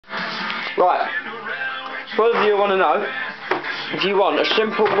Right, for those of you who want to know, if you want a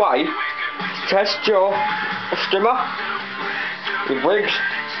simple way to test your strimmer, your rigs,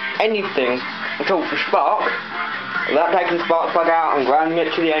 anything at all for spark, without taking the spark plug out and grounding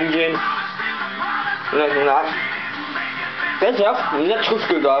it to the engine, and anything like that, get yourself an electrical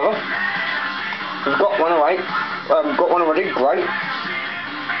screwdriver. We've got one already, great.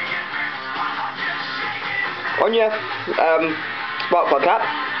 On your spark plug cap,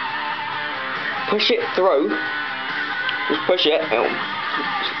 push it through, just push it, it'll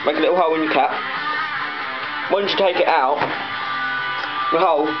make a little hole in your cap. Once you take it out, the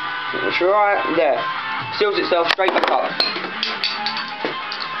hole, it's right there, seals itself straight back up.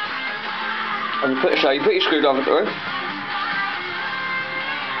 And you put your screwdriver through,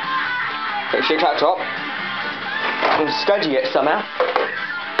 put your track top, and steady it somehow.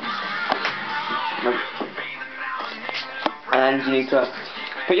 And you need to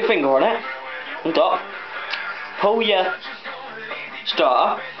put your finger on it, on top, pull your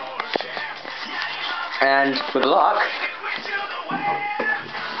starter, and with luck,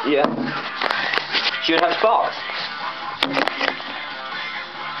 you should have spark.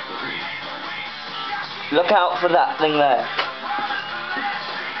 Look out for that thing there.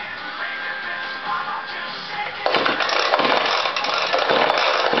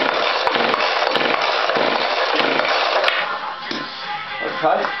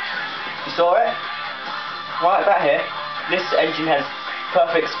 Okay, you saw it? Right about here, this engine has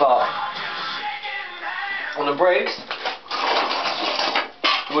perfect spark. On the brakes,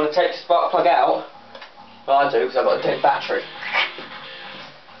 you want to take the spark plug out. Well, I do because I've got a dead battery.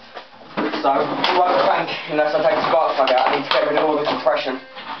 So, I won't crank unless I take the spark plug out. I need to get rid of all the compression.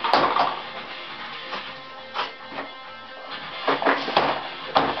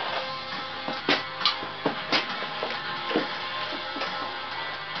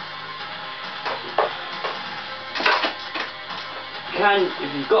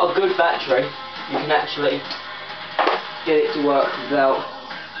 If you've got a good battery, you can actually get it to work without.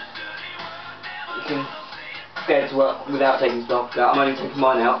 You can get it to work without taking the spark plug out. I'm only taking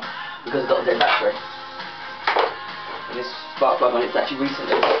mine out because I've got a dead battery. And this spark plug on it's actually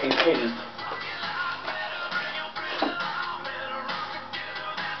recently been pinned.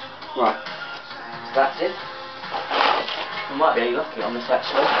 Right, so that's it. I might be lucky on this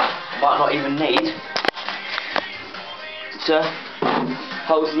actually. Might not even need to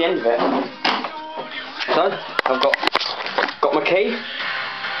hold to the end of it. So I've got my key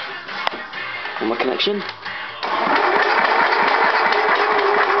and my connection.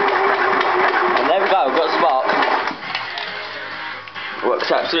 And there we go, I've got a spark. It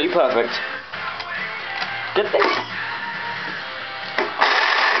works absolutely perfect. Good thing.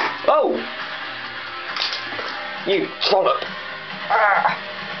 Oh! You trollop!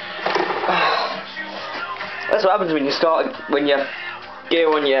 That's what happens when you start, when your gear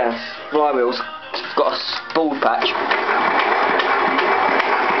on your flywheel's got a bald patch.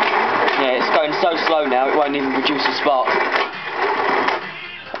 Yeah, it's going so slow now it won't even produce a spark.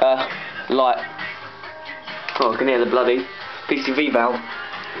 Light. Oh, I can hear the bloody PCV valve.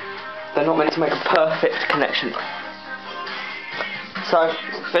 They're not meant to make a perfect connection. So,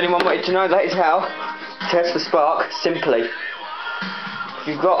 if anyone wanted to know, that is how to test the spark simply. If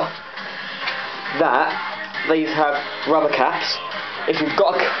you've got that, these have rubber caps. If you've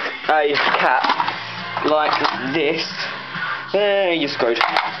got a cap like this, you're screwed.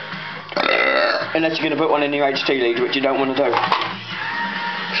 Unless you're going to put one in your HT lead, which you don't want to do.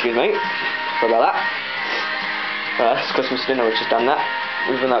 Excuse me. Sorry about that. It's Christmas dinner, which has done that.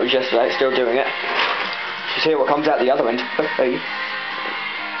 Even though it was yesterday, it's still doing it. You see what comes out the other end.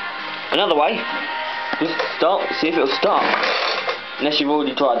 Another way, just start, see if it'll start. Unless you've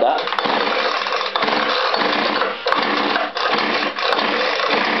already tried that.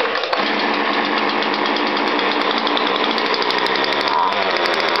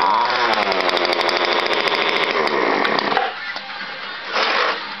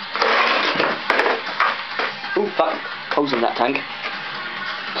 Oh fuck, holes in that tank.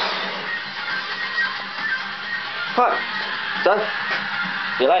 Right, so,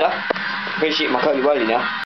 see you later. Appreciate my curly whirly now.